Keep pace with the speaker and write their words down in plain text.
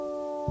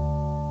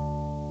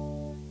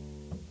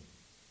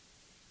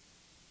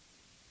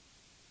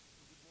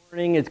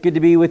Morning. It's good to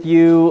be with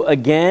you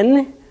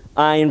again.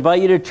 I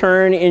invite you to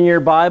turn in your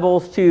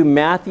Bibles to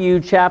Matthew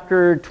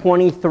chapter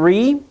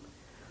 23. We're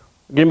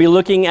going to be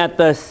looking at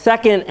the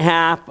second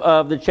half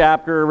of the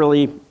chapter,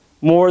 really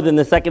more than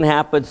the second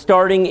half, but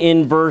starting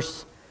in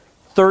verse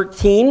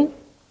 13.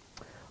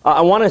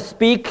 I want to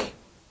speak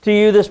to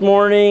you this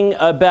morning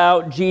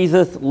about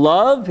Jesus'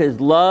 love, his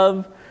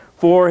love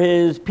for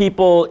his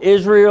people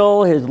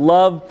Israel, his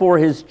love for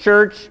his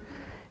church.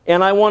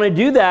 And I want to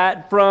do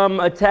that from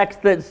a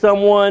text that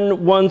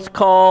someone once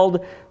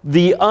called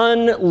the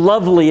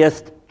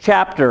unloveliest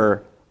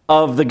chapter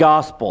of the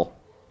gospel.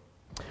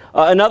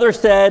 Another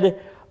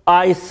said,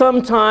 I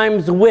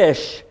sometimes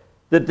wish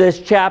that this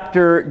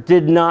chapter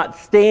did not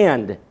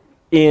stand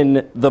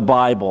in the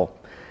Bible.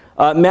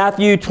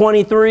 Matthew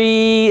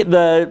 23,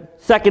 the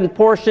second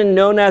portion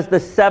known as the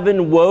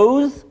seven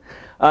woes,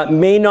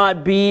 may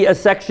not be a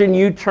section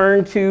you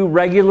turn to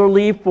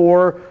regularly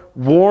for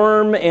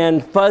warm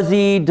and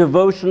fuzzy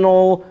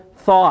devotional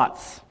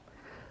thoughts.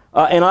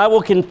 And I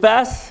will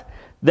confess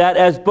that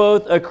as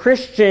both a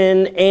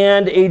Christian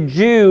and a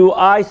Jew,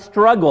 I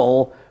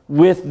struggle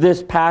with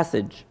this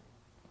passage.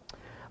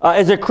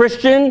 As a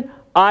Christian,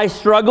 I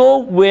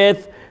struggle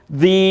with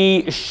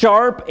the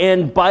sharp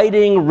and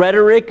biting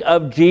rhetoric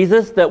of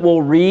Jesus that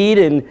we'll read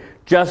in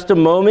just a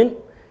moment.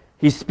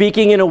 He's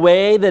speaking in a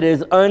way that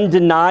is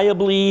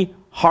undeniably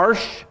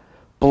harsh,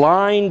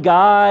 blind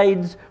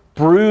guides,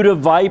 brood of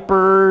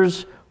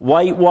vipers,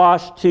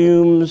 whitewashed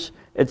tombs,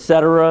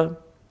 etc.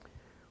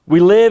 We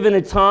live in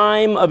a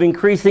time of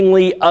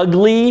increasingly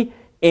ugly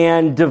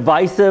and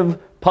divisive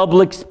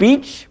public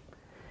speech.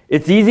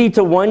 It's easy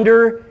to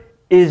wonder,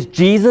 is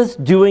Jesus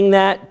doing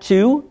that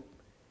too?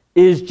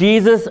 Is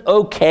Jesus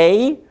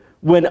okay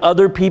when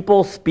other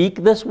people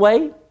speak this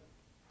way?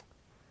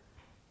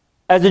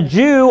 As a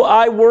Jew,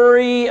 I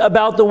worry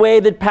about the way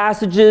that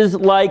passages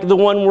like the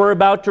one we're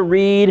about to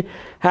read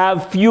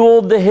have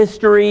fueled the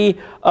history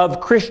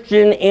of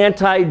Christian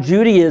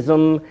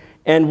anti-Judaism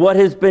and what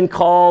has been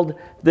called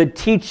the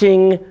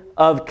teaching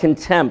of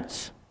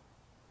contempt.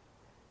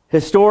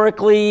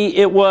 Historically,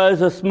 it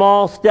was a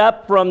small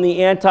step from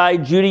the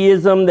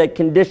anti-Judaism that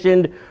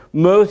conditioned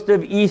most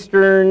of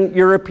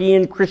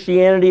European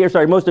Christianity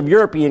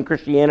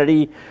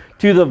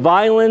to the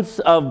violence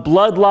of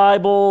blood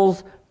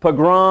libels,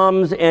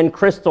 pogroms, and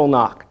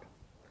Kristallnacht.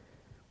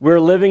 We're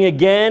living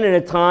again in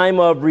a time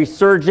of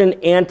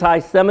resurgent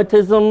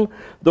anti-Semitism.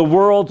 The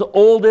world's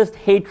oldest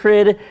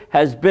hatred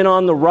has been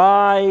on the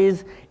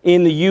rise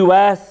in the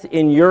U.S.,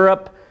 in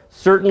Europe,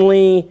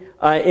 certainly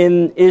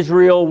in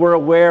Israel, we're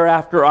aware,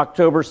 after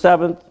October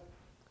 7th.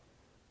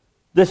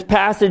 This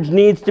passage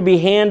needs to be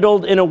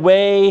handled in a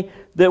way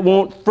that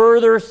won't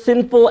further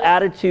sinful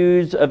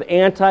attitudes of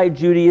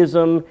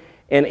anti-Judaism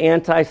and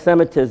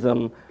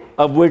anti-Semitism,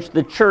 of which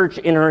the church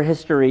in her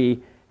history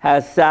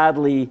has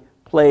sadly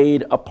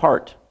played a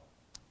part.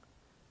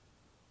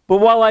 But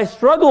while I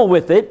struggle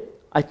with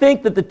it, I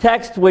think that the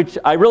text, which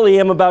I really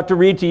am about to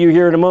read to you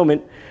here in a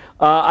moment,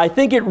 I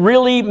think it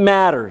really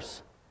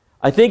matters.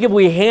 I think if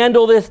we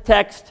handle this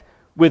text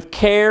with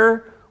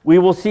care, we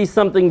will see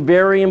something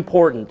very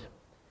important.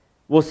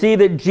 We'll see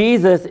that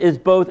Jesus is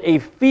both a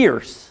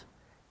fierce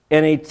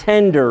and a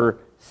tender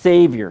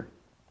Savior,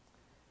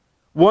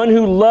 one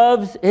who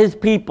loves his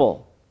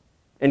people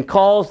and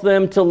calls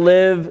them to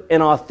live an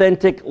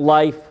authentic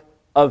life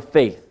of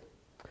faith.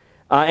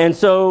 And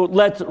so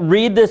let's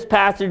read this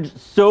passage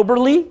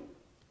soberly,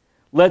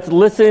 let's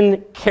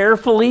listen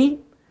carefully,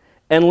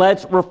 and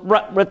let's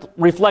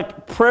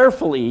reflect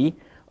prayerfully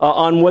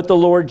on what the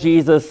Lord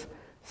Jesus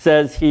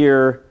says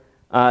here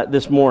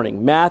this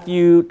morning.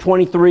 Matthew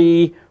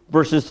 23,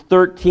 verses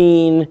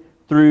 13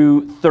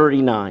 through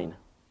 39.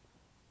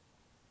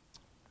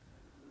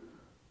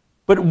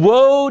 But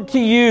woe to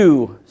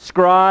you,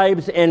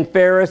 scribes and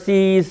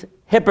Pharisees,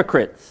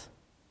 hypocrites!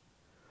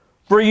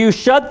 For you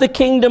shut the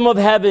kingdom of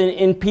heaven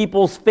in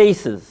people's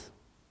faces.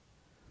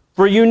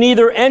 For you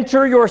neither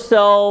enter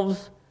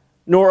yourselves,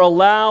 nor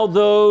allow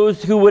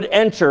those who would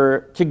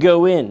enter to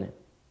go in.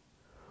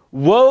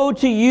 Woe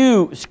to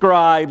you,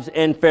 scribes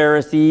and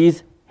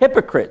Pharisees,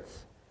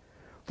 hypocrites!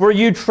 For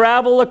you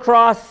travel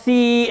across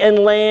sea and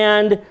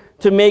land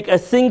to make a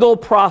single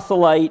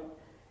proselyte,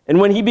 and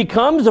when he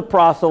becomes a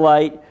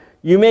proselyte,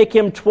 you make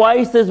him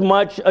twice as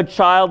much a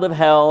child of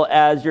hell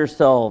as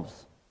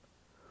yourselves.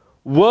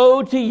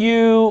 Woe to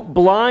you,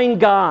 blind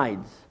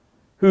guides,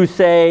 who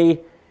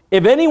say,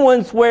 if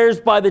anyone swears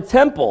by the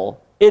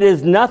temple, it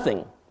is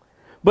nothing.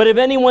 But if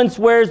anyone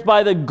swears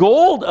by the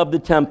gold of the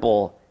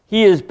temple,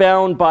 he is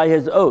bound by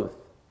his oath.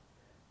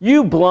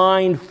 You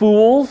blind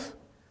fools!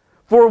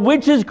 For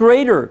which is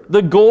greater,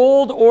 the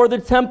gold or the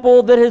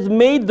temple that has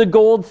made the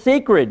gold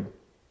sacred?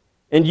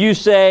 And you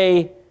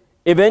say,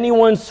 if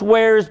anyone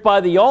swears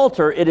by the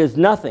altar, it is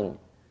nothing.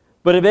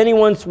 But if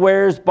anyone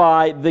swears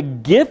by the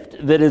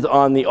gift that is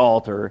on the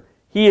altar,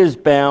 he is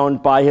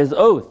bound by his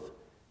oath.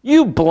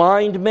 You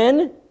blind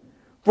men!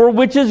 For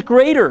which is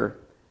greater,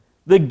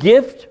 the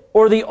gift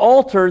or the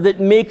altar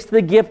that makes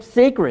the gift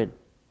sacred?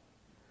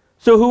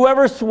 So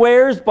whoever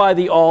swears by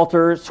the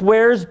altar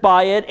swears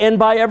by it and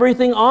by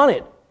everything on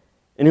it.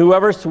 And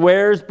whoever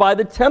swears by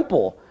the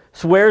temple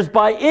swears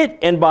by it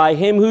and by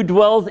him who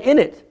dwells in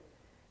it.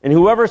 And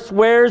whoever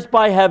swears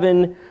by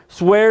heaven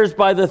swears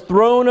by the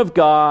throne of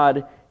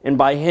God and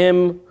by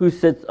him who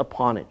sits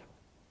upon it.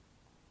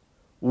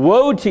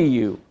 Woe to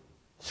you,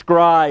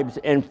 scribes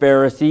and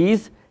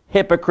Pharisees,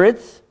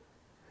 hypocrites,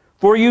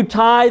 for you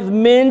tithe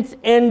mint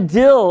and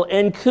dill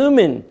and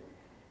cumin,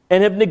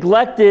 and have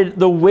neglected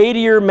the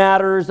weightier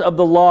matters of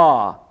the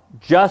law,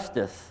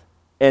 justice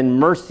and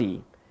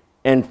mercy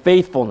and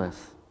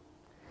faithfulness.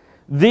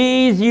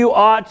 These you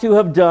ought to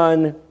have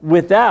done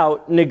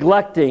without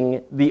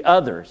neglecting the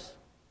others.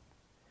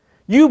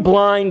 You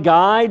blind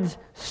guides,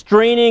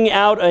 straining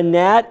out a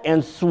gnat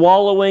and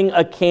swallowing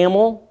a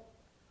camel.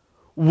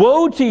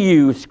 Woe to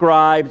you,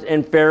 scribes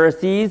and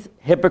Pharisees,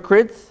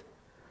 hypocrites,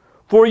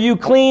 for you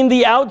clean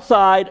the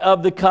outside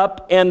of the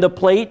cup and the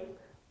plate,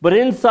 but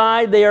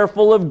inside they are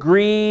full of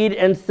greed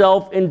and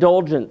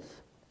self-indulgence.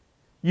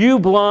 You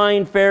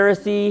blind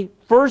Pharisee,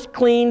 first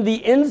clean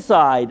the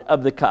inside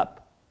of the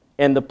cup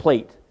and the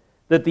plate,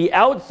 that the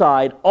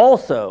outside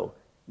also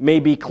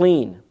may be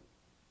clean.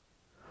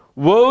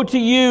 Woe to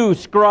you,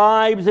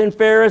 scribes and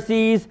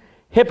Pharisees,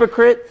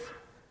 hypocrites,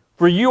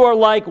 for you are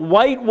like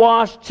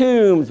whitewashed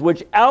tombs,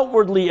 which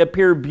outwardly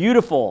appear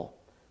beautiful,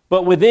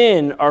 but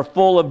within are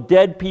full of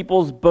dead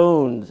people's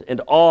bones and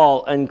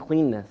all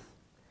uncleanness.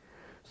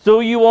 So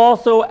you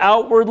also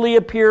outwardly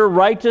appear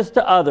righteous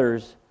to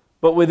others,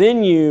 but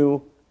within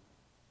you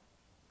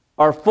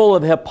are full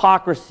of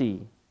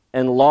hypocrisy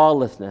and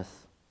lawlessness.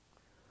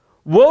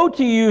 Woe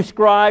to you,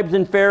 scribes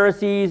and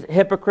Pharisees,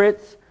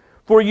 hypocrites,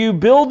 for you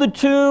build the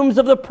tombs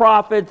of the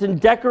prophets and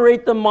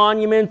decorate the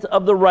monuments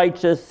of the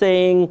righteous,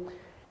 saying,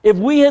 if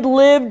we had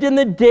lived in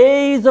the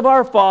days of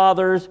our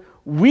fathers,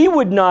 we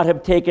would not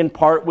have taken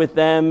part with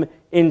them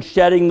in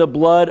shedding the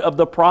blood of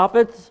the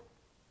prophets.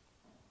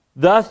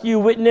 Thus you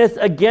witness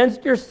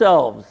against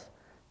yourselves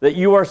that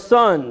you are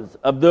sons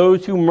of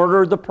those who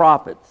murdered the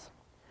prophets.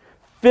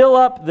 Fill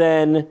up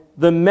then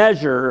the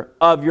measure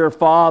of your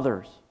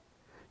fathers.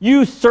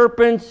 You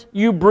serpents,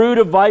 you brood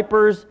of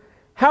vipers,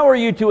 how are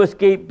you to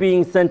escape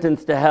being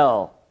sentenced to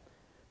hell?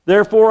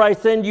 Therefore I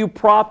send you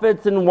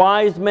prophets and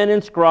wise men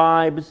and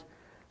scribes,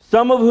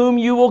 some of whom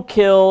you will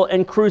kill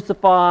and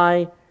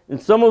crucify,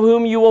 and some of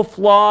whom you will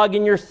flog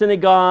in your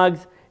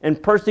synagogues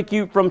and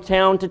persecute from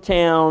town to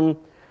town,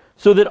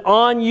 so that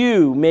on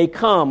you may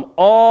come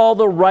all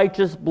the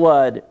righteous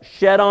blood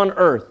shed on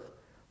earth,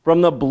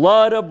 from the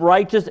blood of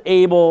righteous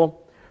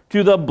Abel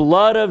to the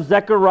blood of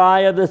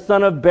Zechariah the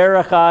son of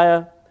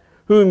Berechiah,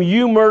 whom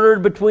you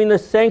murdered between the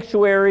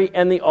sanctuary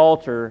and the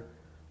altar.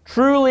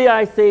 Truly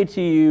I say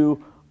to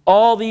you,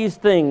 all these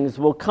things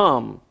will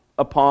come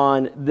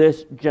upon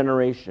this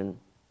generation.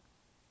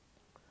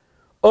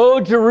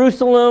 O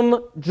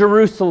Jerusalem,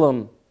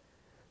 Jerusalem,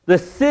 the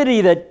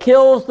city that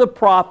kills the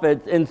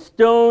prophets and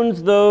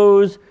stones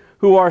those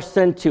who are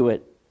sent to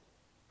it.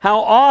 How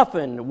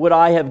often would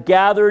I have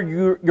gathered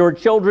your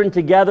children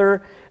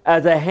together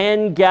as a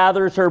hen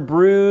gathers her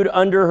brood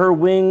under her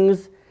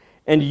wings,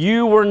 and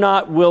you were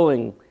not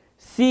willing.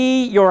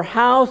 See, your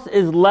house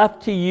is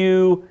left to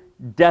you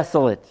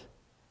desolate.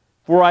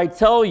 For I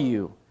tell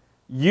you,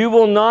 you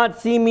will not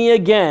see me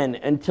again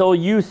until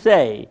you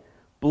say,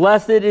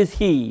 blessed is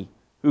he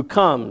who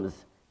comes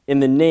in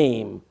the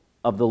name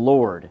of the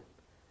Lord.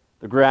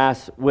 The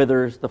grass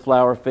withers, the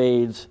flower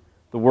fades,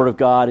 the word of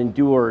God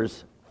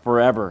endures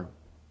forever.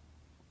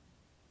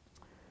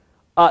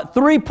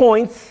 3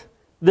 points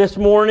this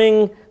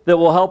morning that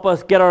will help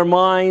us get our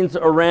minds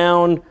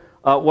around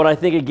what I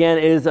think, again,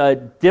 is a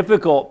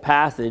difficult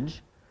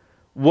passage.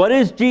 What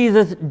is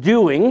Jesus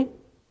doing?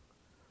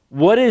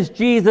 What is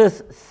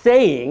Jesus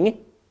saying?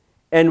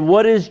 And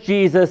what is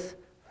Jesus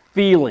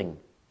feeling?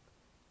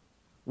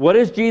 What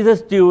is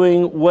Jesus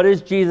doing? What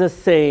is Jesus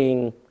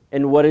saying?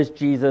 And what is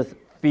Jesus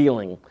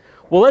feeling?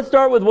 Well, let's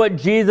start with what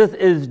Jesus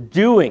is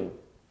doing.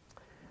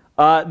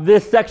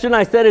 This section,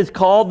 I said, is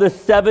called the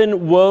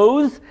Seven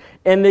Woes.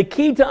 And the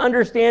key to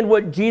understand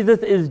what Jesus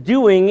is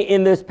doing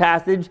in this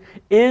passage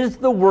is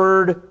the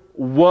word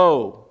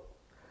woe.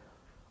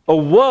 A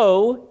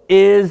woe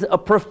is a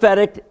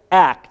prophetic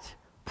act.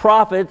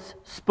 Prophets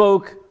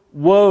spoke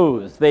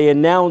woes. They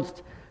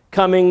announced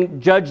coming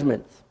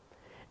judgments.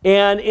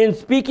 And in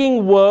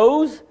speaking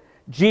woes,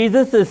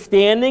 Jesus is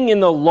standing in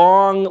the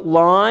long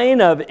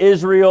line of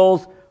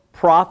Israel's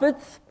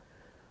prophets.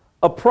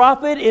 A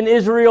prophet in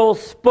Israel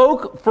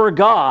spoke for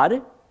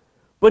God,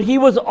 but he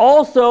was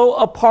also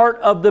a part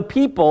of the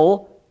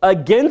people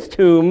against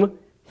whom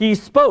he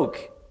spoke.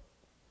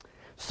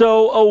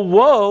 So a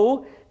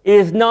woe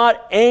is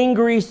not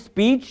angry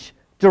speech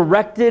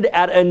directed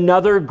at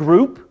another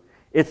group.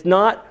 It's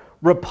not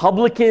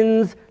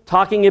Republicans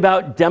talking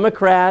about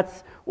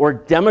Democrats or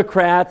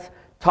Democrats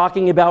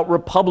talking about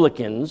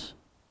Republicans.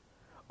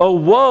 A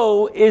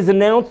woe is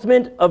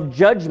announcement of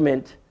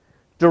judgment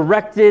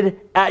directed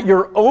at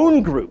your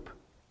own group,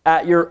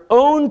 at your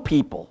own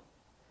people.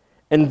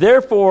 And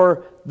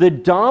therefore, the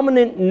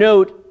dominant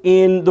note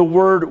in the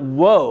word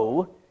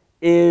woe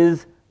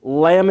is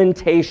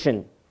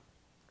lamentation.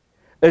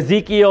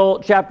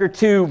 Ezekiel chapter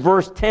 2,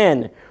 verse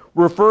 10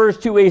 refers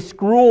to a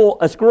scroll,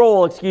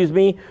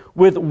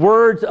 with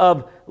words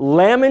of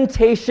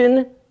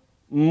lamentation,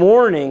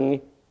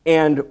 mourning,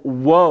 and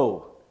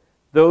woe.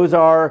 Those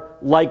are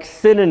like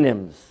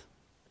synonyms.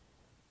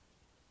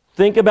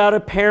 Think about a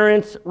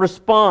parent's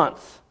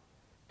response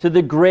to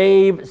the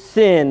grave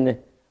sin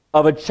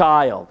of a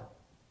child.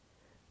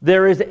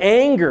 There is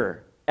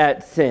anger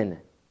at sin,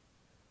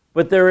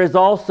 but there is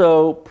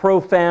also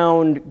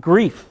profound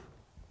grief.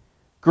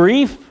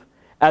 Grief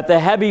at the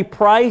heavy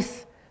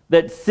price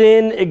that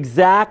sin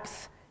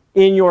exacts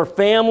in your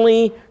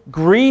family,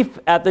 grief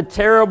at the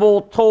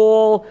terrible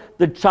toll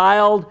the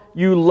child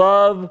you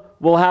love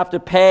will have to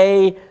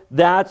pay.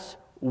 That's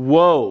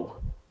woe.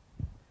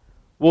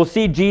 We'll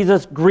see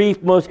Jesus'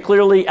 grief most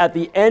clearly at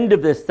the end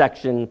of this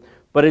section,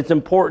 but it's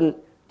important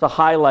to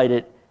highlight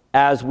it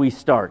as we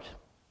start.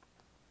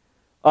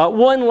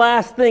 One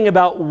last thing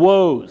about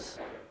woes.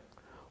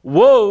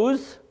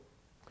 Woes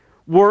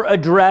were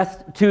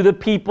addressed to the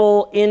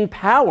people in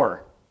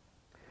power.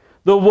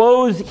 The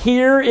woes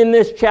here in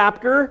this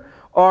chapter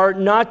are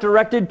not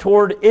directed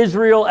toward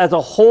Israel as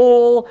a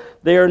whole.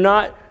 They are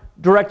not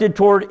directed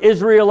toward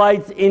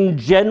Israelites in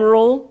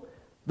general.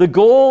 The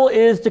goal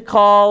is to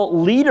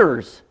call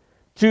leaders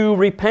to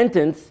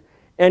repentance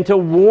and to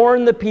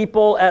warn the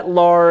people at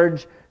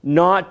large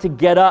not to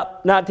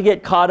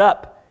get caught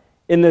up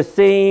in the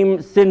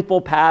same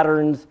sinful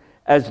patterns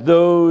as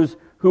those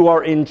who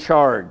are in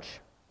charge.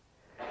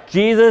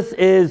 Jesus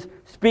is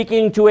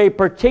speaking to a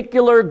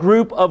particular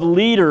group of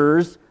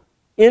leaders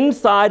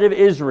inside of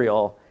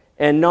Israel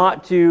and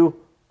not to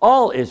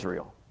all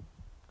Israel.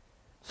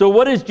 So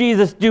what is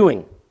Jesus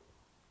doing?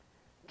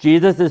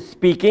 Jesus is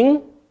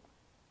speaking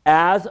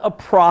as a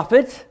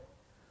prophet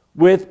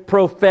with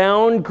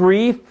profound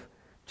grief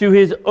to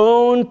his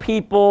own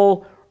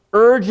people,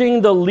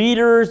 urging the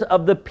leaders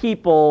of the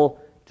people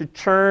to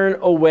turn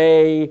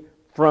away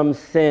from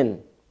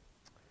sin.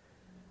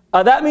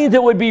 That means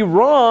it would be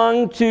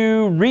wrong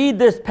to read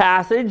this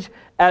passage,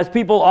 as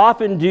people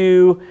often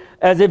do,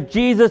 as if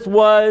Jesus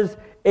was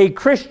a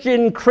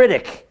Christian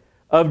critic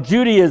of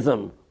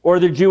Judaism or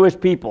the Jewish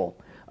people.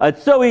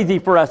 It's so easy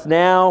for us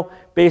now,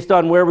 based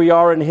on where we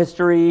are in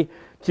history,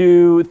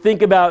 to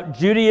think about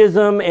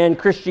Judaism and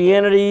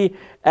Christianity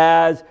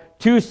as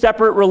two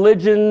separate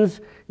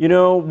religions. You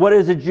know, what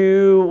is a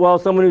Jew? Well,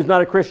 someone who's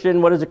not a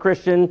Christian. What is a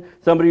Christian?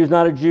 Somebody who's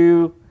not a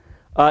Jew.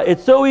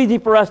 It's so easy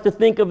for us to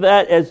think of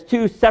that as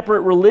two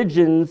separate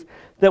religions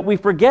that we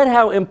forget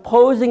how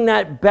imposing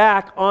that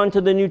back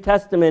onto the New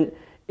Testament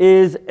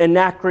is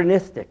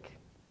anachronistic.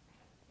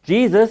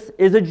 Jesus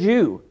is a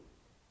Jew,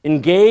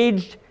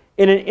 engaged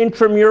in an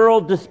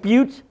intramural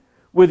dispute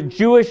with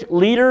Jewish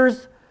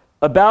leaders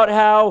about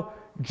how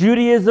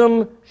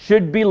Judaism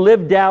should be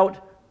lived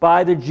out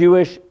by the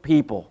Jewish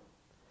people.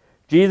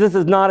 Jesus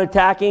is not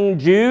attacking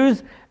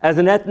Jews as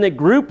an ethnic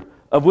group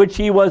of which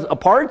he was a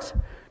part,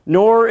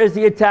 nor is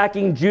he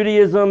attacking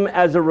Judaism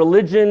as a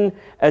religion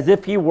as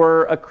if he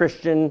were a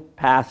Christian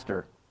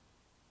pastor.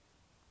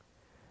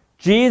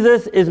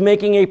 Jesus is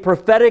making a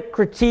prophetic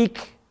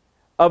critique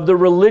of the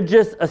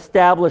religious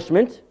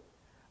establishment,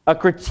 a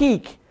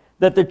critique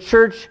that the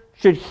church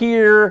should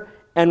hear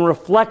and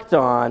reflect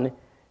on.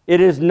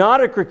 It is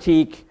not a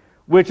critique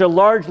which a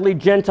largely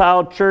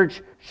Gentile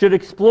church should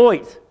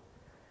exploit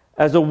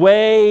as a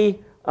way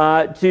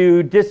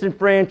to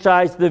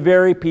disenfranchise the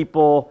very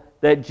people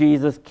that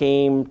Jesus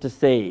came to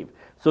save.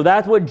 So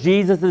that's what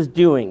Jesus is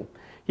doing.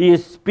 He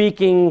is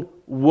speaking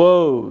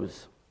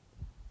woes.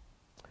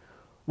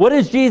 What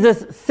is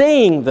Jesus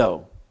saying,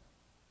 though,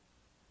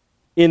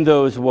 in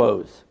those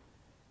woes?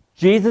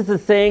 Jesus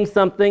is saying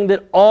something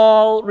that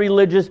all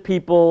religious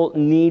people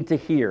need to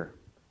hear.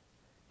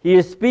 He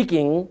is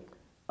speaking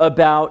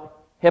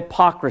about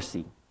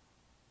hypocrisy.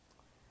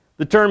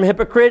 The term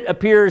hypocrite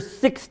appears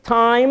 6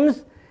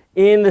 times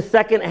in the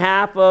second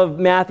half of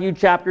Matthew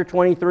chapter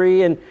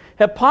 23. And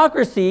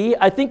hypocrisy,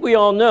 I think we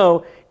all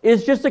know,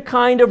 is just a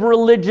kind of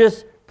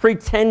religious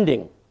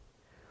pretending.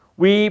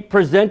 We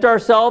present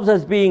ourselves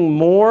as being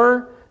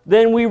more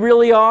than we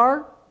really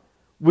are.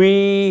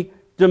 We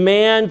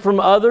demand from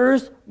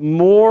others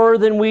more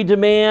than we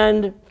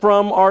demand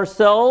from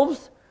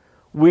ourselves.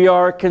 We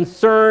are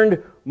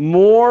concerned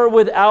more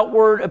with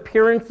outward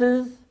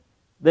appearances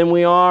than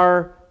we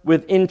are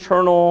with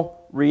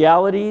internal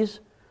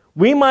realities.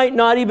 We might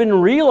not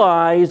even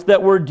realize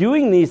that we're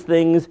doing these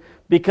things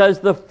because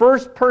the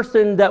first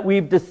person that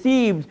we've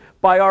deceived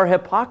by our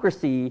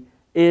hypocrisy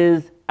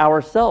is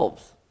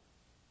ourselves.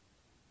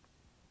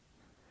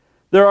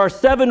 There are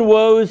 7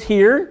 woes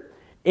here,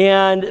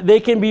 and they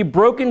can be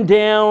broken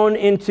down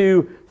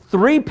into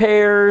 3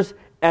 pairs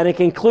and a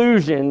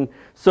conclusion.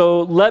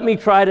 So let me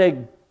try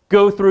to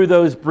go through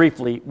those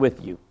briefly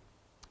with you.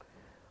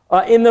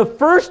 In the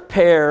first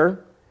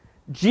pair,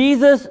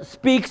 Jesus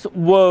speaks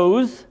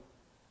woes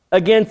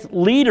against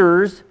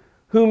leaders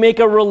who make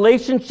a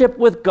relationship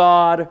with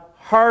God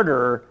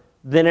harder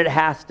than it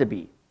has to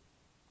be.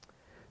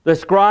 The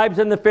scribes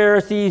and the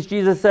Pharisees,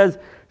 Jesus says,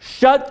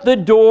 shut the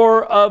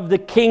door of the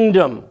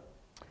kingdom.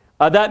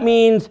 That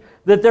means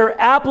that their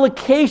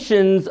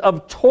applications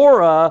of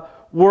Torah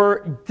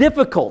were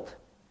difficult,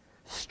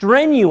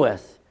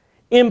 strenuous,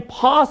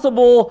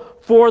 impossible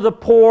for the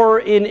poor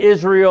in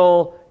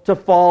Israel to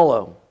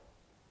follow.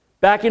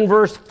 Back in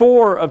verse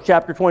 4 of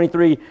chapter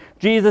 23,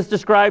 Jesus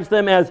describes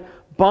them as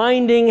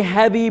binding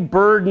heavy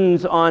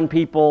burdens on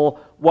people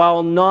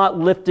while not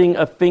lifting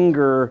a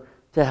finger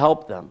to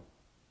help them.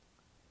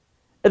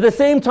 At the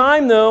same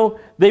time, though,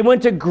 they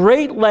went to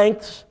great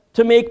lengths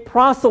to make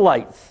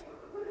proselytes.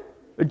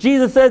 But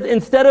Jesus says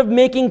instead of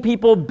making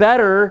people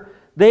better,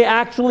 they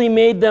actually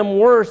made them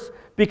worse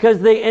because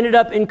they ended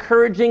up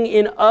encouraging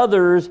in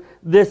others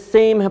this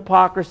same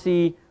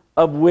hypocrisy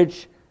of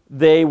which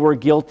they were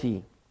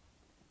guilty.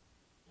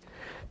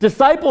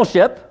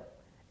 Discipleship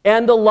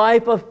and the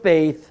life of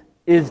faith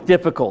is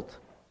difficult,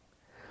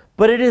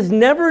 but it is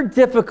never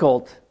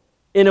difficult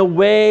in a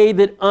way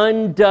that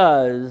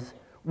undoes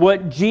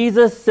what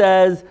Jesus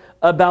says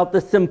about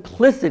the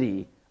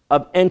simplicity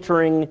of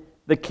entering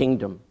the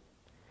kingdom.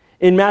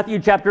 In Matthew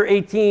chapter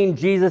 18,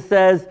 Jesus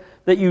says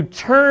that you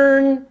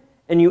turn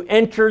and you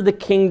enter the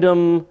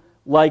kingdom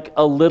like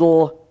a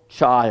little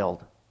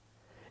child.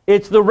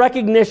 It's the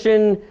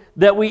recognition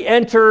that we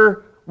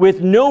enter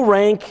with no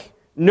rank,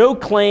 no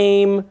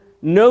claim,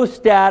 no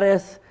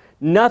status,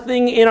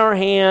 nothing in our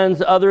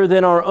hands other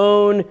than our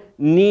own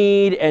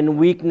need and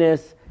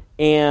weakness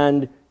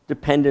and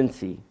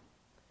dependency.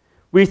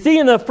 We see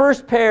in the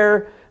first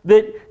pair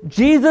that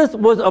Jesus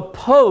was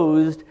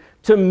opposed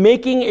to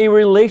making a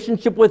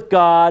relationship with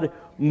God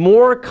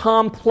more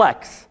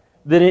complex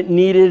than it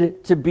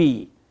needed to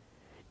be,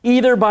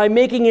 either by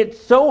making it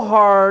so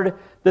hard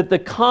that the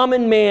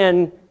common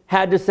man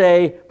had to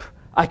say,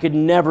 I could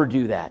never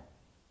do that,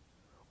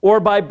 or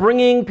by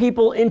bringing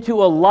people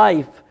into a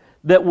life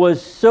that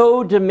was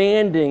so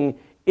demanding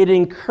it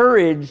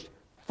encouraged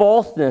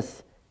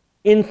falseness,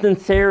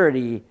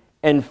 insincerity,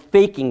 and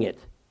faking it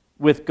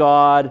with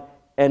God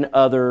and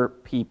other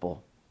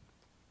people.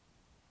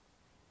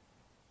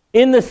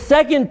 In the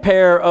second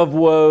pair of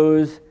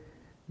woes,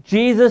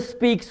 Jesus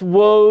speaks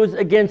woes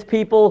against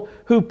people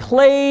who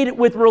played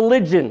with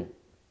religion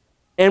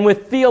and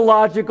with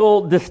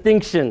theological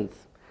distinctions.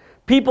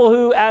 People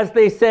who, as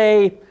they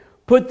say,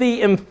 put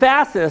the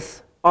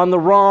emphasis on the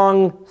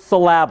wrong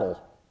syllable.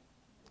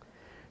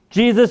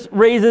 Jesus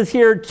raises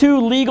here two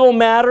legal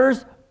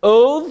matters,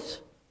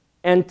 oaths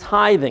and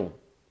tithing.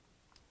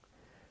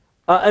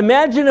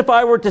 Imagine if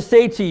I were to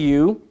say to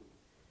you,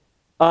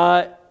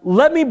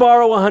 let me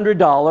borrow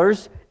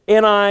 $100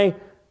 and I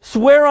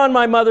swear on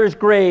my mother's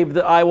grave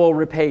that I will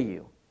repay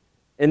you.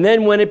 And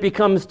then when it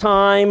becomes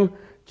time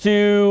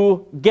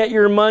to get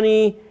your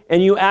money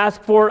and you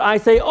ask for it, I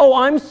say, oh,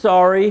 I'm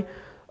sorry.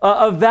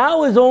 A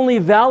vow is only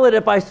valid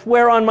if I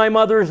swear on my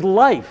mother's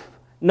life,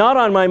 not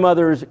on my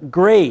mother's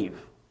grave.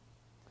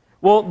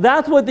 Well,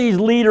 that's what these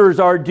leaders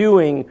are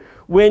doing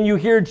when you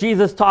hear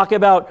Jesus talk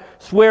about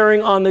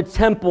swearing on the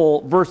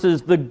temple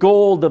versus the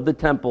gold of the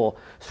temple,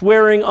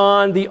 swearing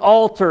on the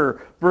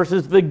altar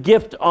versus the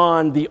gift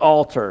on the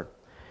altar.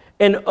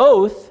 An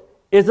oath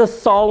is a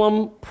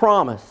solemn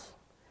promise.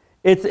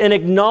 It's an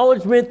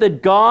acknowledgement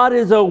that God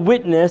is a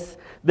witness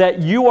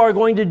that you are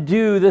going to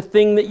do the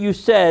thing that you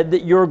said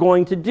that you're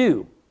going to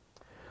do.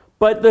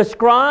 But the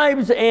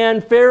scribes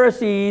and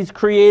Pharisees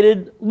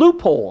created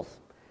loopholes.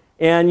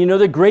 And you know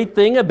the great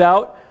thing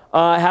about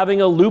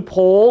having a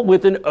loophole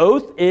with an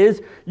oath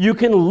is you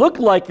can look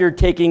like you're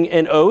taking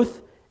an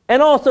oath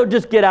and also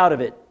just get out of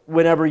it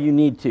whenever you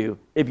need to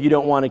if you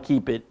don't want to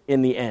keep it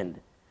in the end.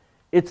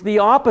 It's the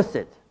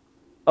opposite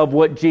of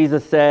what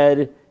Jesus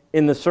said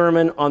in the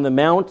Sermon on the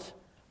Mount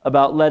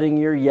about letting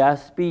your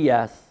yes be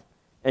yes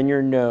and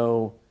your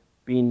no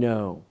be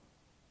no.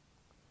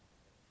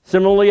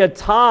 Similarly, a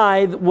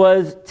tithe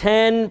was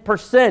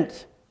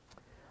 10%.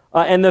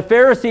 And the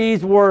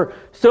Pharisees were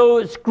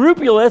so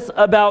scrupulous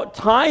about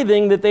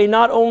tithing that they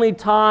not only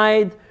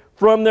tithed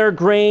from their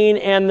grain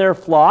and their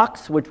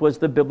flocks, which was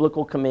the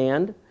biblical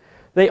command,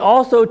 they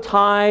also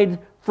tithed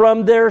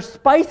from their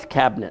spice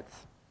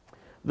cabinets,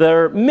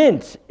 their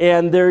mint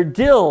and their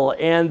dill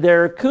and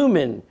their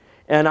cumin.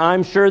 And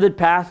I'm sure that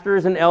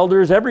pastors and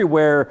elders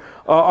everywhere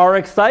are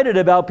excited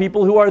about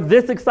people who are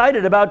this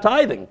excited about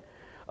tithing.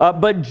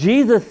 But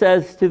Jesus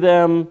says to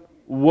them,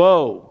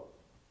 woe.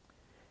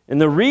 And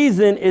the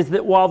reason is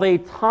that while they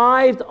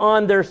tithed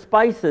on their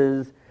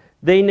spices,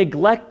 they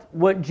neglect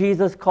what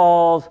Jesus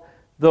calls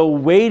the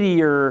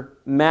weightier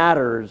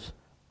matters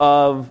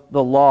of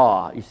the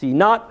law. You see,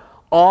 not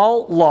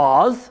all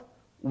laws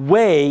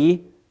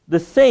weigh the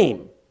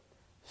same.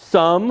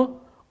 Some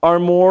are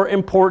more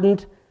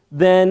important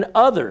than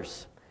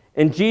others.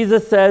 And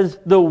Jesus says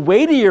the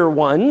weightier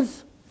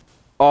ones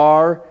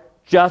are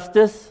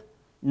justice,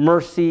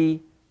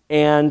 mercy,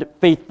 and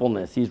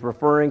faithfulness. He's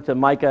referring to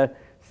Micah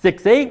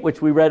 6:8,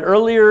 which we read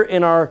earlier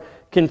in our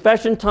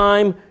confession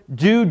time.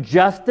 Do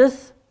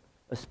justice,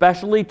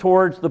 especially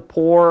towards the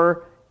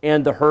poor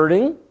and the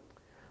hurting.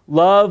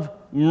 Love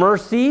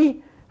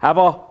mercy, Have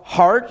a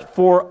heart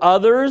for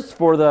others,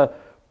 for the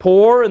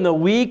poor and the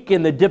weak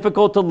and the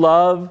difficult to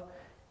love,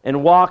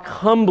 and walk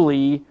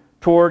humbly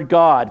toward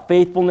God.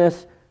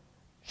 Faithfulness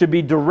should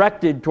be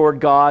directed toward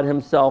God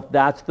himself.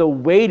 That's the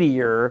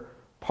weightier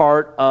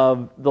part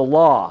of the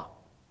law.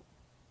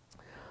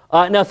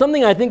 Now,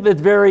 something I think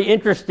that's very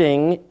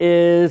interesting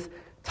is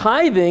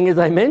tithing, as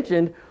I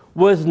mentioned,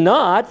 was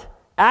not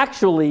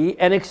actually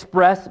an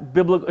express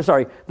biblical,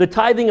 the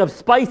tithing of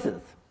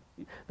spices.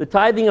 The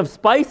tithing of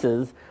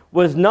spices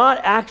was not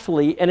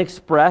actually an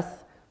express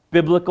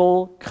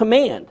biblical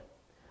command.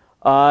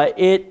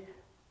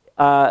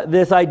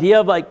 This idea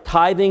of like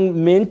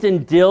tithing mint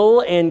and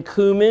dill and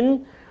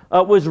cumin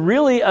was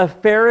really a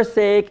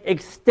Pharisaic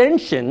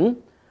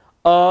extension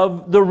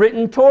of the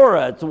written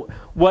Torah. It's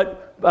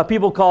what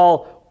people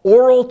call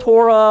oral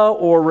Torah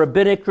or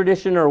rabbinic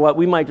tradition, or what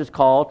we might just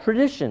call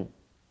tradition.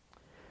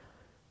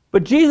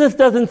 But Jesus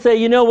doesn't say,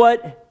 you know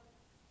what,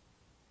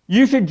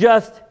 you should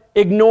just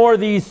ignore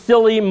these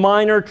silly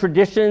minor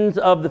traditions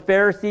of the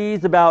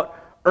Pharisees about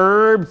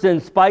herbs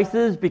and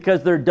spices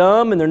because they're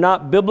dumb and they're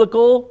not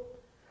biblical.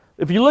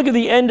 If you look at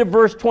the end of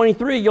verse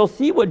 23, you'll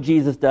see what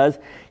Jesus does.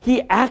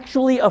 He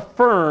actually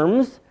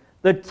affirms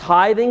the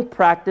tithing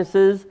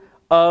practices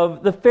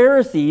of the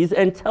Pharisees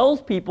and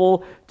tells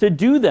people to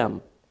do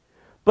them.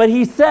 But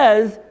he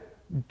says,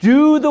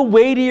 do the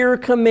weightier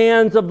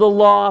commands of the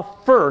law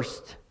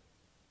first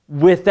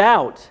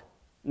without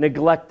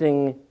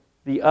neglecting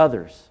the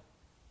others.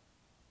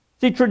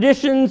 See,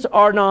 traditions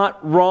are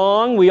not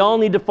wrong. We all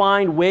need to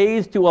find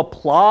ways to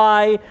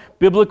apply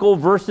biblical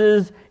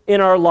verses in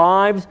our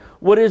lives.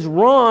 What is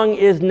wrong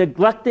is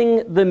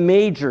neglecting the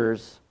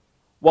majors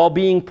while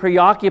being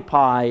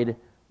preoccupied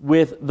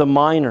with the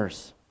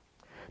minors.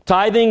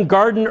 Tithing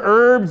garden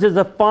herbs is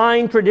a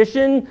fine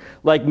tradition,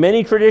 like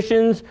many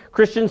traditions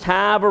Christians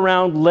have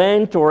around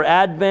Lent or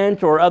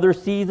Advent or other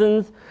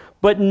seasons,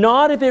 but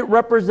not if it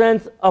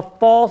represents a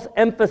false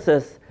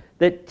emphasis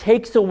that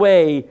takes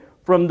away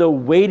from the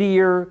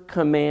weightier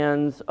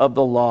commands of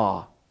the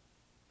law.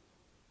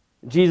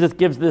 Jesus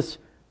gives this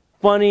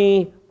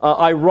funny,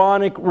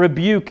 ironic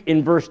rebuke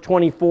in verse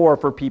 24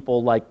 for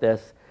people like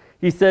this.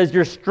 He says,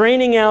 you're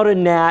straining out a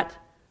gnat,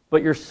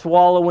 but you're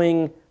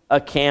swallowing a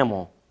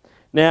camel.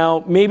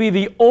 Now, maybe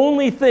the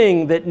only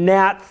thing that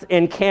gnats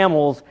and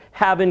camels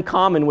have in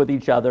common with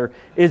each other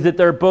is that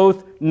they're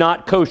both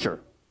not kosher.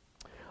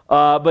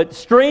 But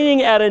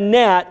straining at a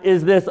gnat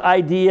is this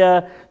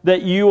idea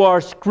that you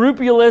are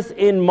scrupulous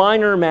in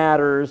minor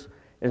matters,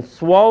 and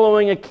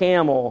swallowing a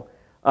camel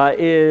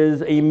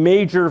is a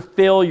major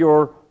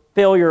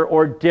failure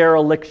or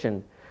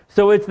dereliction.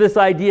 So it's this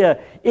idea,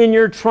 in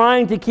your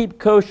trying to keep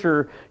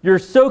kosher, you're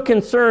so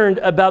concerned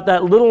about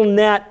that little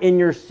gnat in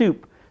your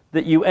soup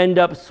that you end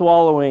up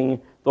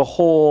swallowing the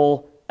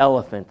whole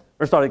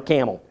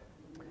camel.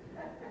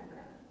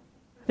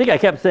 I think I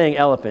kept saying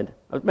elephant.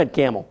 I meant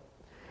camel.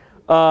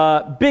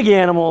 Big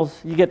animals,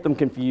 you get them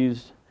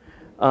confused.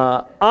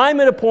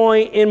 I'm at a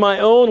point in my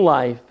own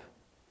life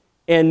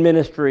and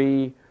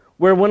ministry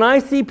where when I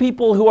see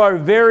people who are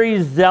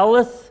very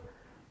zealous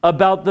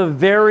about the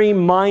very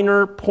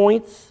minor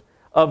points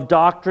of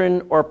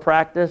doctrine or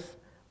practice,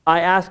 I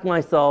ask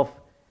myself,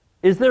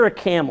 is there a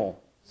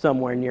camel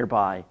somewhere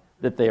nearby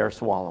that they are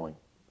swallowing?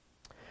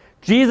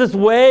 Jesus'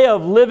 way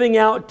of living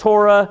out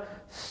Torah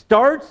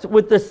starts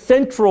with the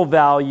central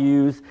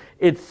values.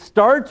 It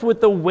starts with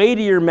the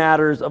weightier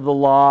matters of the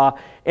law,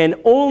 and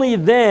only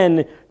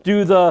then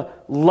do the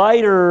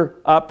lighter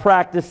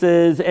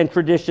practices and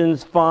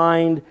traditions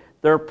find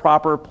their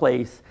proper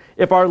place.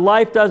 If our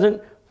life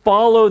doesn't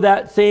follow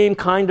that same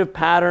kind of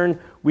pattern,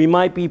 we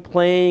might be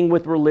playing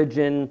with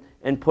religion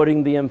and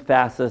putting the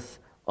emphasis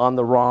on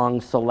the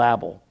wrong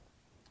syllable.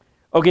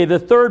 Okay, the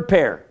third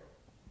pair.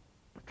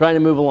 Trying to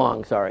move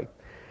along, sorry.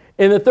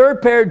 In the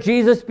third pair,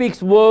 Jesus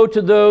speaks woe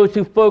to those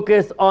who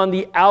focus on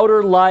the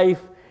outer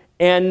life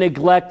and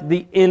neglect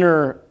the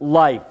inner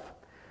life.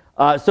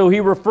 So he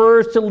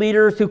refers to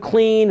leaders who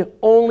clean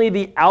only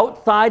the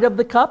outside of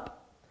the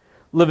cup.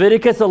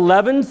 Leviticus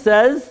 11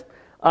 says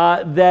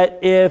that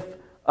if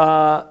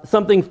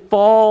something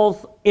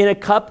falls in a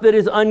cup that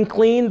is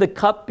unclean, the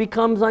cup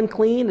becomes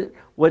unclean.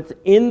 What's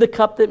in the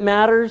cup that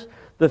matters.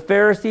 The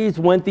Pharisees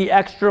went the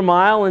extra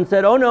mile and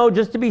said, oh no,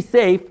 just to be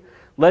safe,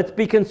 let's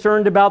be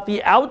concerned about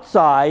the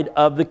outside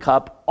of the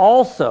cup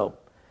also.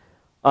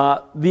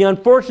 The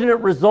unfortunate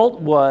result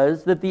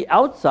was that the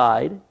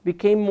outside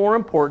became more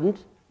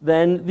important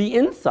than the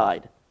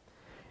inside.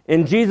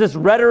 And Jesus'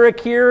 rhetoric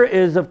here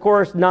is, of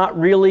course, not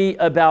really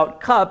about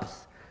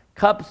cups.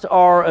 Cups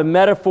are a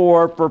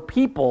metaphor for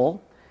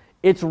people.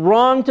 It's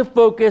wrong to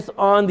focus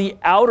on the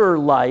outer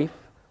life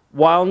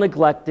while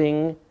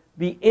neglecting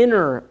the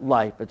inner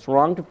life. It's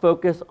wrong to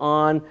focus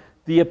on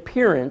the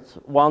appearance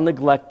while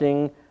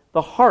neglecting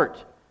the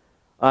heart.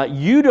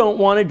 You don't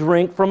want to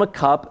drink from a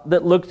cup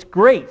that looks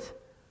great,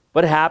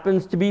 but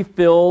happens to be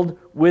filled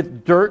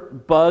with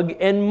dirt, bug,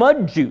 and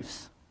mud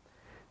juice.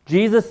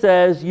 Jesus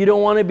says you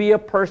don't want to be a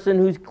person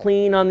who's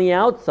clean on the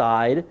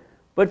outside,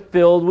 but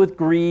filled with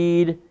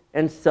greed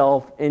and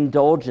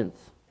self-indulgence.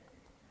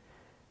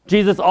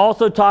 Jesus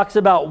also talks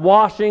about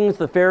washings.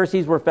 The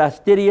Pharisees were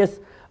fastidious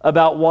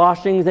about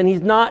washings, and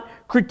he's not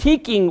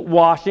critiquing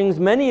washings,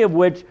 many of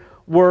which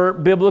were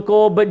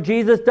biblical, but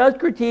Jesus does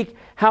critique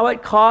how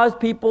it caused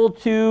people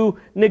to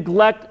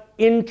neglect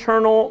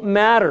internal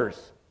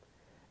matters.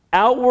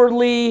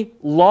 Outwardly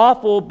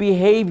lawful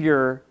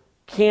behavior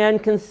can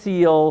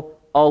conceal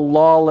a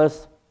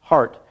lawless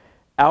heart.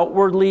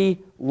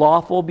 Outwardly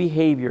lawful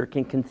behavior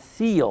can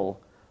conceal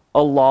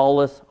a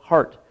lawless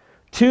heart.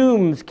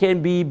 Tombs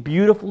can be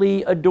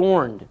beautifully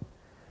adorned,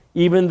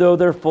 even though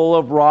they're full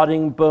of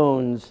rotting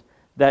bones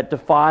that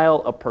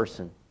defile a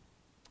person.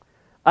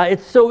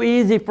 It's so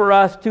easy for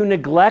us to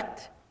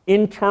neglect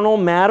internal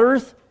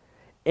matters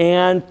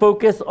and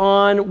focus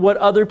on what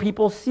other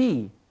people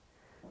see.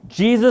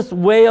 Jesus'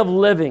 way of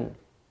living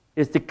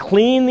is to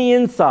clean the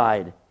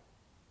inside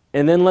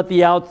and then let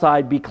the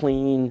outside be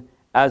clean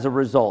as a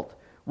result.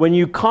 When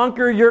you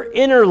conquer your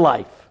inner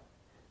life,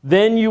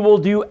 then you will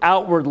do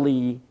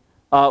outwardly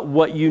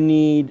what you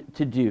need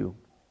to do.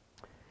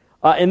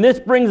 And this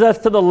brings us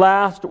to the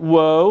last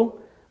woe,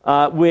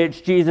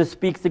 which Jesus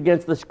speaks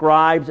against the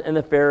scribes and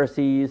the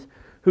Pharisees,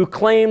 who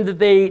claimed that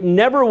they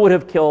never would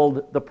have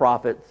killed the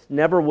prophets,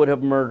 never would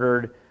have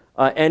murdered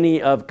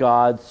any of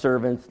God's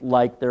servants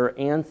like their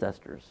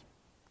ancestors.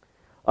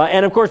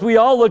 And of course, we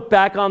all look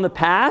back on the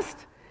past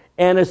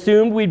and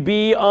assumed we'd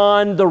be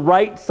on the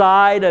right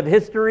side of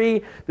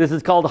history. This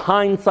is called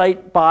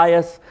hindsight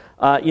bias.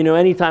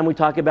 Anytime we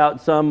talk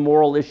about some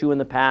moral issue in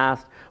the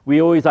past,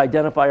 we always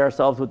identify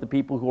ourselves with the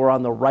people who are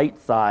on the right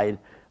side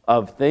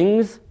of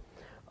things.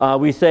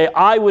 We say,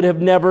 I would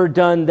have never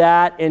done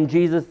that, and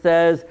Jesus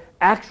says,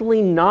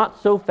 actually not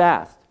so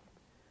fast,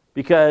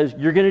 because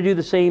you're going to do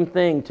the same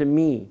thing to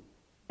me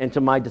and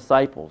to my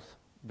disciples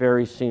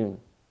very soon.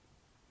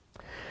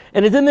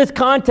 And it's in this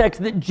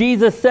context that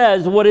Jesus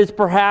says what is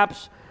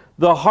perhaps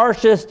the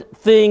harshest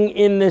thing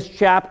in this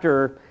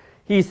chapter.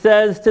 He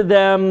says to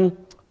them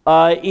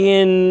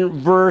in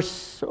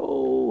verse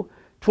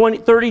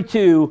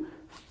 32,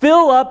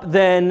 fill up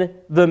then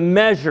the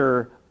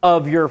measure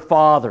of your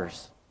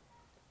fathers.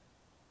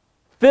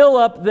 Fill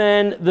up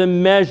then the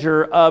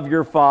measure of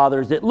your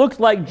fathers. It looks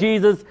like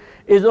Jesus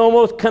is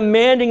almost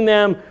commanding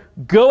them,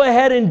 go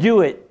ahead and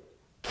do it.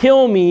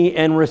 Kill me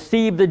and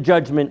receive the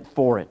judgment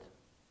for it.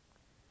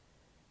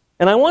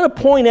 And I want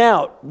to point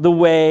out the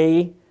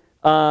way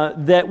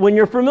that when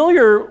you're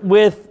familiar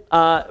with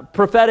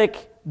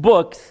prophetic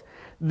books,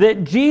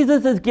 that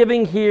Jesus is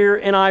giving here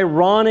an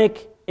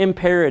ironic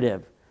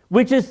imperative,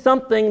 which is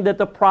something that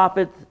the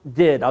prophets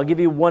did. I'll give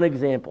you one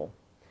example.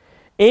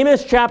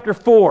 Amos chapter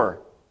 4.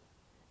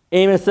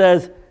 Amos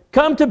says,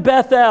 come to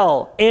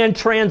Bethel and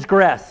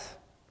transgress.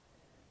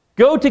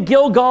 Go to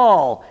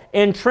Gilgal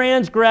and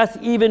transgress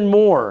even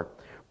more.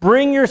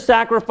 Bring your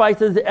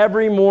sacrifices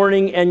every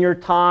morning and your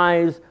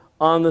tithes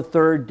on the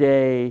third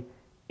day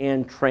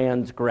and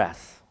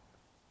transgress.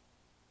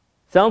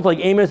 Sounds like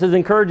Amos is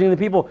encouraging the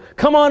people,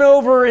 come on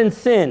over and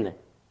sin.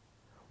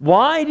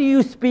 Why do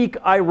you speak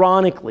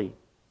ironically?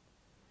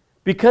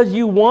 Because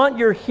you want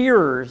your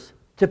hearers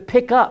to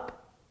pick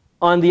up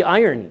on the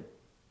irony.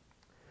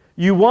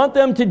 You want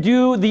them to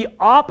do the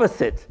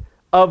opposite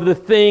of the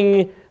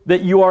thing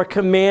that you are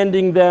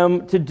commanding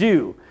them to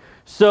do.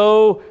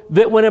 So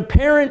that when a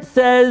parent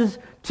says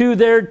to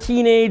their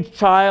teenage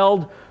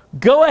child,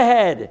 go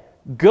ahead,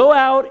 go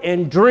out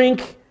and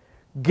drink,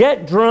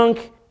 get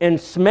drunk, and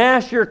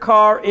smash your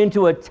car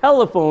into a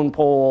telephone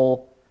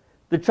pole,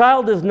 the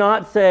child does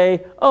not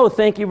say, oh,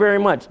 thank you very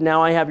much,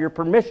 now I have your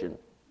permission.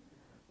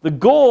 The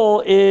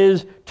goal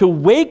is to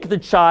wake the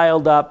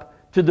child up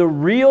to the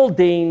real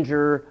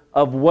danger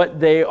of what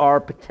they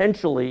are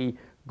potentially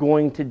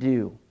going to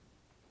do.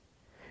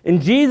 And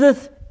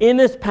Jesus, in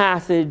this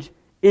passage,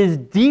 is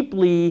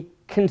deeply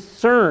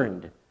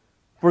concerned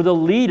for the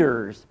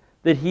leaders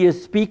that he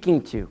is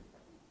speaking to.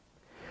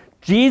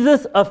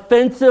 Jesus'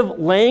 offensive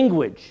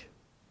language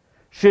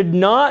should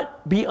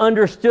not be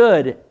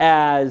understood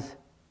as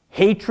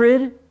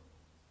hatred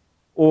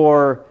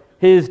or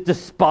his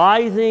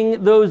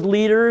despising those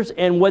leaders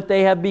and what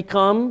they have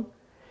become.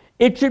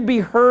 It should be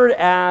heard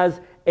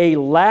as a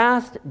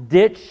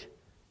last-ditch,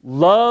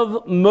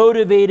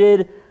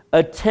 love-motivated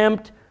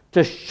attempt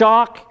to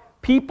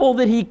shock people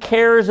that he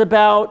cares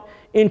about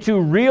into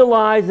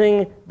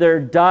realizing their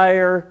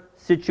dire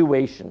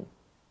situation.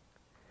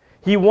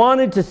 He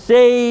wanted to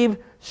save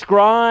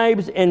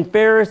scribes and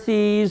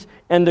Pharisees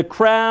and the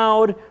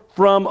crowd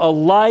from a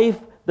life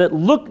that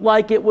looked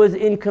like it was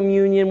in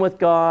communion with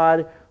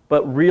God,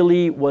 but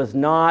really was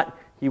not.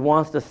 He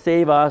wants to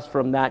save us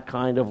from that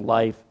kind of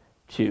life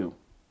too.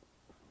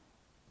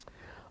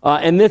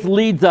 And this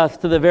leads us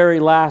to the very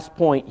last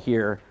point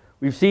here.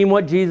 We've seen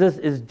what Jesus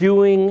is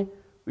doing.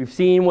 We've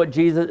seen what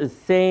Jesus is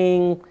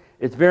saying.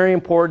 It's very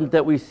important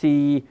that we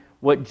see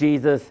what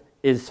Jesus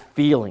is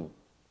feeling.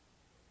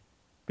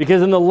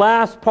 Because in the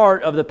last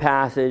part of the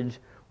passage,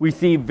 we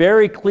see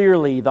very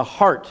clearly the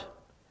heart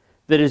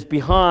that is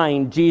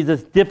behind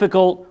Jesus'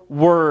 difficult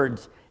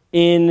words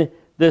in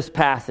this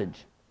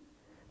passage.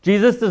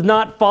 Jesus does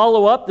not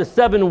follow up the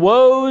 7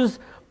 woes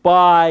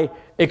by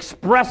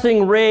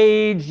expressing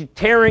rage,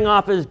 tearing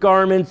off his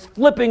garments,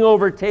 flipping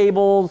over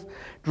tables,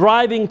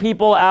 driving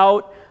people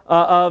out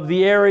of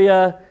the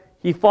area.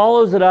 He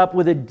follows it up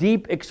with a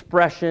deep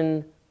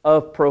expression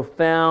of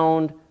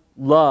profound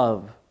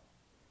love.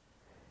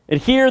 And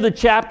here, the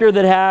chapter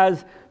that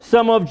has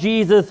some of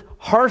Jesus'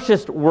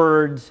 harshest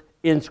words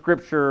in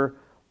Scripture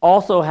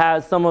also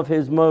has some of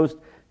his most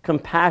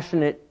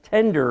compassionate,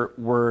 tender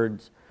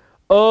words.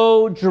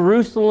 "O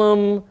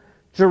Jerusalem,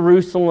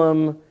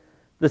 Jerusalem,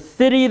 the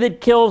city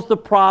that kills the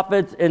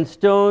prophets and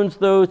stones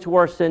those who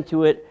are sent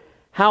to it,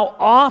 how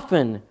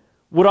often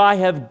would I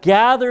have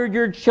gathered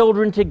your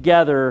children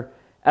together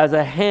as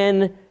a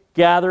hen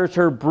gathers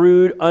her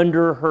brood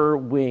under her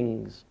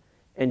wings,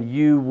 and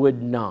you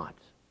would not."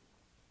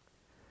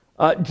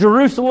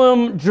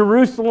 Jerusalem,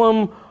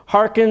 Jerusalem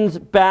harkens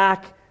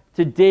back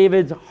to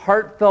David's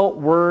heartfelt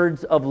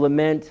words of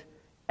lament,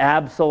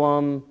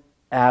 "Absalom,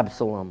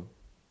 Absalom."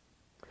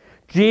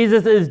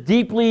 Jesus is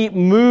deeply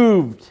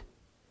moved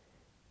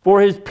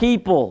for his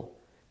people.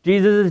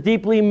 Jesus is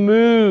deeply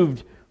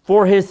moved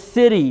for his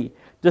city,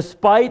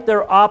 despite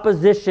their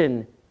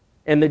opposition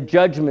and the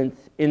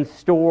judgments in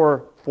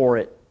store for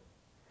it.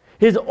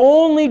 His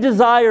only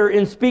desire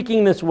in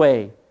speaking this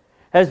way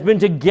has been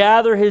to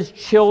gather his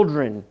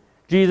children.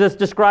 Jesus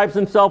describes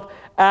himself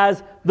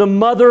as the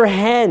mother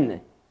hen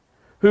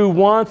who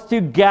wants to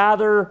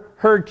gather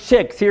her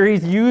chicks. Here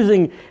he's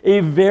using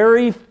a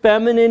very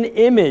feminine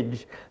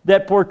image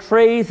that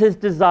portrays his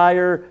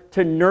desire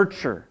to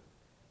nurture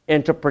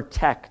and to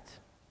protect.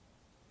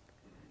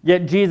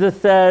 Yet Jesus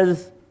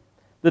says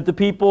that the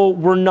people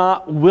were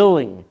not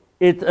willing.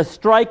 It's a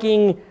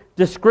striking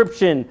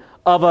description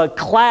of a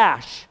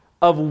clash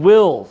of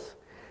wills.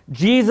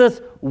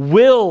 Jesus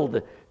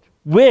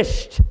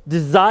wished,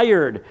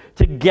 desired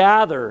to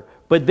gather,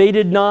 but they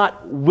did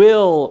not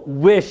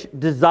wish,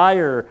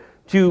 desire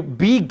to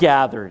be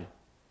gathered.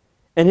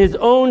 And his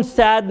own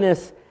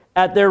sadness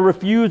at their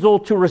refusal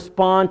to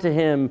respond to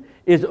him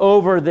is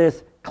over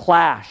this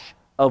clash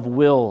of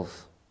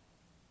wills.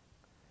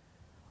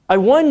 I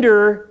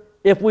wonder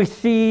if we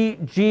see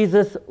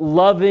Jesus'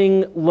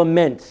 loving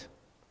lament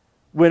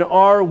when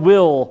our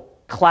will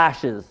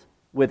clashes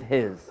with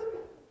his.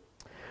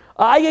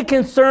 I get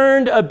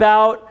concerned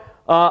about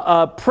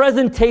a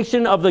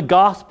presentation of the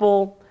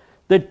gospel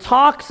that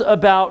talks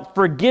about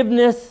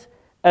forgiveness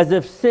as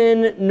if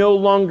sin no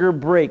longer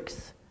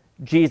breaks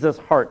Jesus'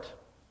 heart.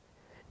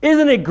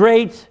 Isn't it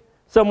great,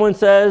 someone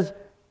says,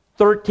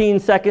 13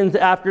 seconds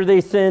after they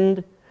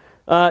sinned?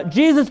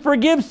 Jesus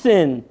forgives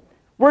sin.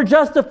 We're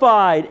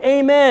justified.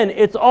 Amen.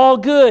 It's all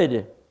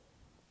good.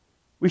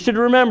 We should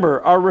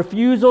remember our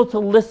refusal to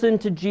listen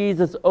to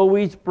Jesus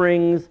always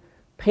brings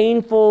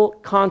painful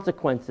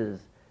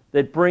consequences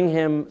that bring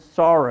him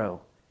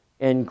sorrow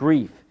and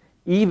grief,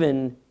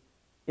 even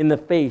in the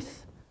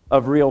face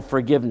of real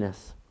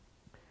forgiveness.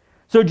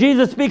 So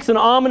Jesus speaks an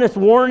ominous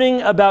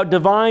warning about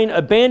divine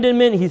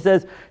abandonment. He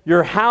says,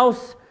 "Your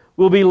house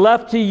will be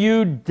left to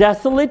you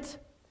desolate."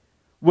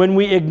 When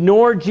we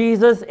ignore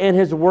Jesus and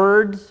his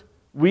words,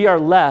 we are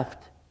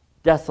left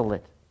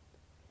desolate.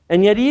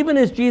 And yet, even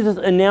as Jesus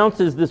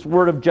announces this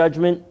word of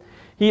judgment,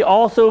 he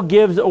also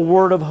gives a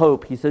word of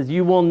hope. He says,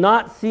 "You will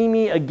not see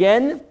me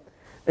again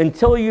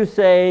until you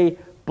say,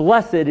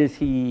 'Blessed is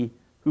he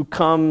who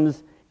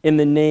comes in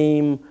the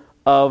name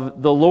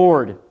of the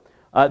Lord.'"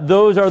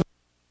 Those are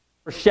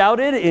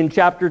shouted in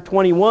chapter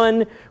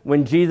 21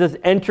 when Jesus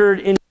entered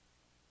into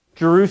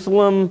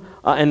Jerusalem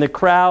and the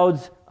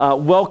crowds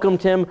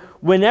welcomed him.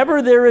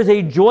 Whenever there is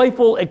a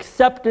joyful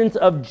acceptance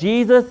of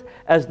Jesus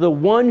as the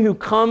one who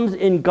comes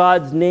in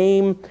God's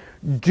name,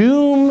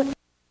 doom and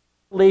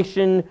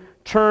desolation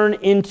turn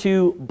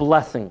into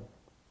blessing.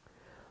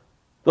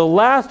 The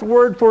last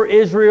word for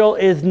Israel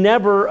is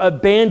never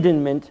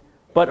abandonment,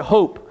 but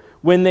hope.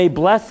 When they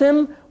bless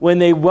him, when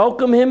they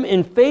welcome him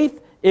in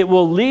faith, it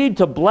will lead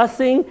to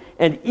blessing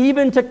and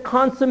even to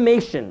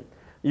consummation.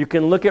 You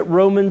can look at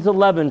Romans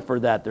 11 for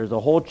that. There's a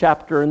whole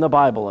chapter in the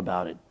Bible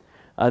about it.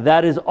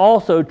 That is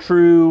also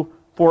true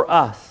for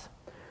us.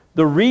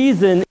 The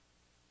reason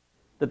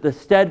that the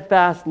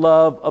steadfast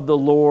love of the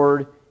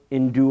Lord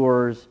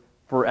endures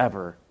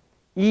forever,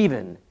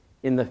 even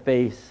in the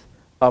face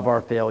of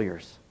our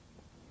failures.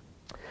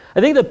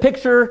 I think the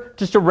picture,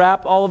 just to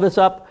wrap all of this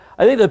up,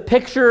 I think the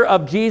picture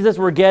of Jesus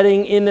we're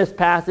getting in this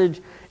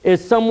passage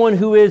is someone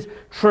who is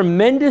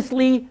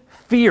tremendously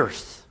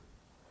fierce,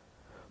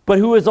 but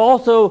who is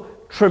also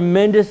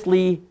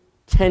tremendously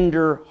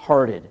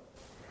tender-hearted.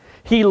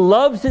 He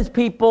loves his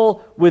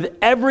people with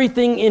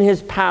everything in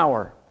his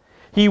power.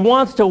 He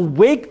wants to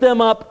wake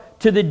them up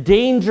to the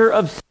danger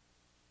of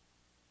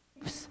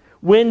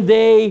when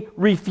they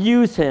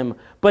refuse him,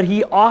 but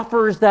he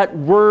offers that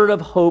word of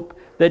hope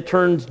that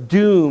turns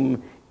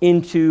doom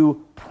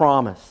into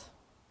promise.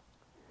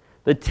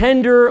 The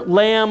tender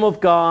Lamb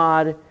of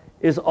God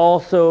is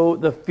also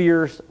the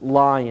fierce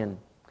lion.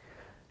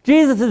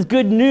 Jesus is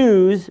good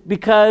news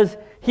because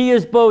he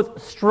is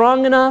both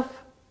strong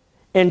enough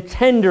and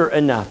tender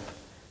enough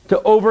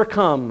to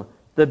overcome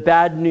the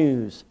bad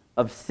news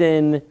of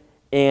sin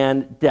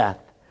and death.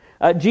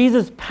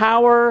 Jesus'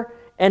 power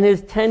and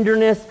his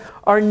tenderness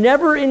are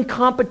never in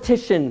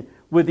competition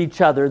with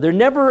each other. They're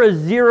never a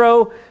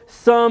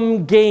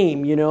zero-sum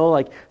game,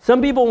 Like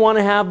some people want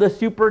to have the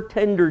super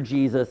tender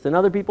Jesus, and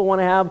other people want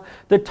to have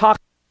the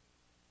toxic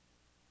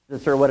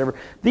Jesus or whatever.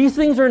 These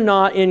things are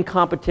not in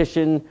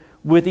competition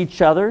with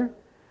each other.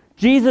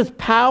 Jesus'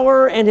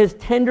 power and his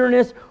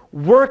tenderness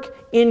work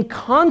in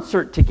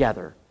concert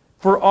together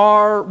for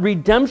our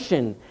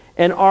redemption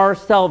and our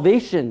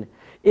salvation.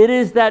 It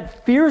is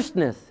that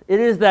fierceness, it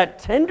is that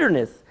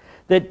tenderness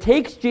that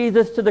takes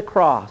Jesus to the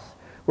cross,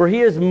 where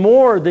he is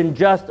more than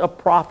just a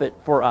prophet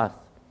for us,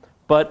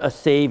 but a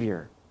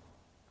Savior.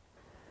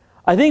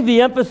 I think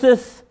the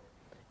emphasis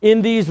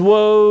in these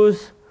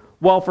woes,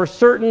 while for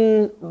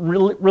certain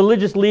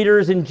religious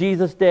leaders in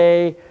Jesus'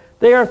 day,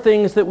 they are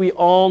things that we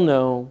all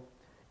know.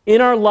 In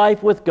our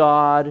life with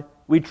God,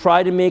 we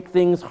try to make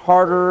things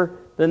harder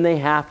than they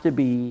have to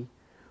be.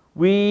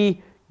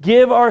 We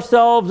give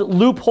ourselves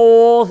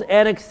loopholes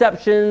and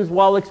exceptions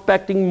while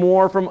expecting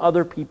more from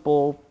other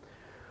people.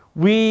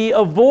 We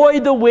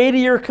avoid the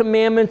weightier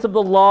commandments of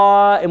the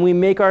law, and we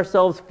make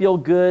ourselves feel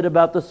good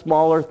about the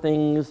smaller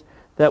things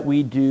that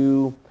we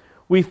do.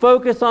 We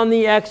focus on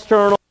the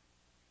external,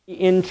 the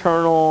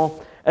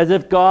internal, as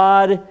if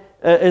God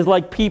is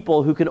like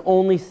people who can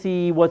only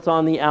see what's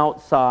on the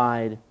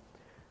outside.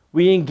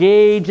 We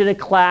engage in a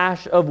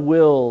clash of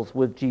wills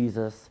with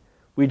Jesus.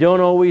 We don't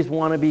always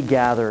want to be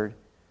gathered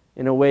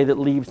in a way that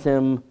leaves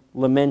him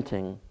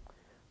lamenting.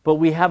 But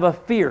we have a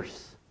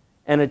fierce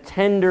and a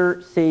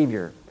tender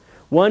Savior,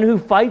 one who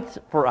fights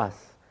for us,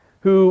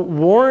 who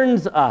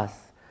warns us,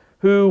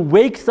 who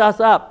wakes us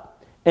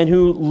up, and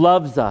who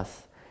loves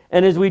us.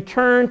 And as we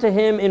turn to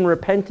him in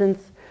repentance,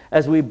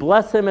 as we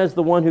bless him as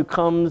the one who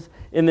comes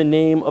in the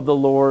name of the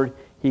Lord,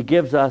 he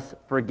gives us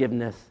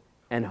forgiveness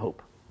and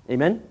hope.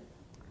 Amen?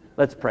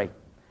 Let's pray.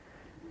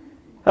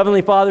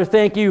 Heavenly Father,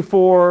 thank you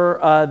for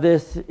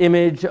this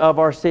image of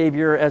our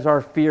Savior as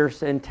our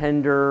fierce and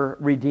tender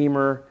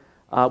Redeemer.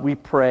 We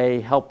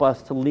pray, help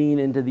us to lean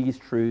into these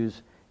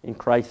truths in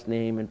Christ's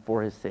name and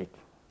for his sake.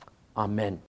 Amen.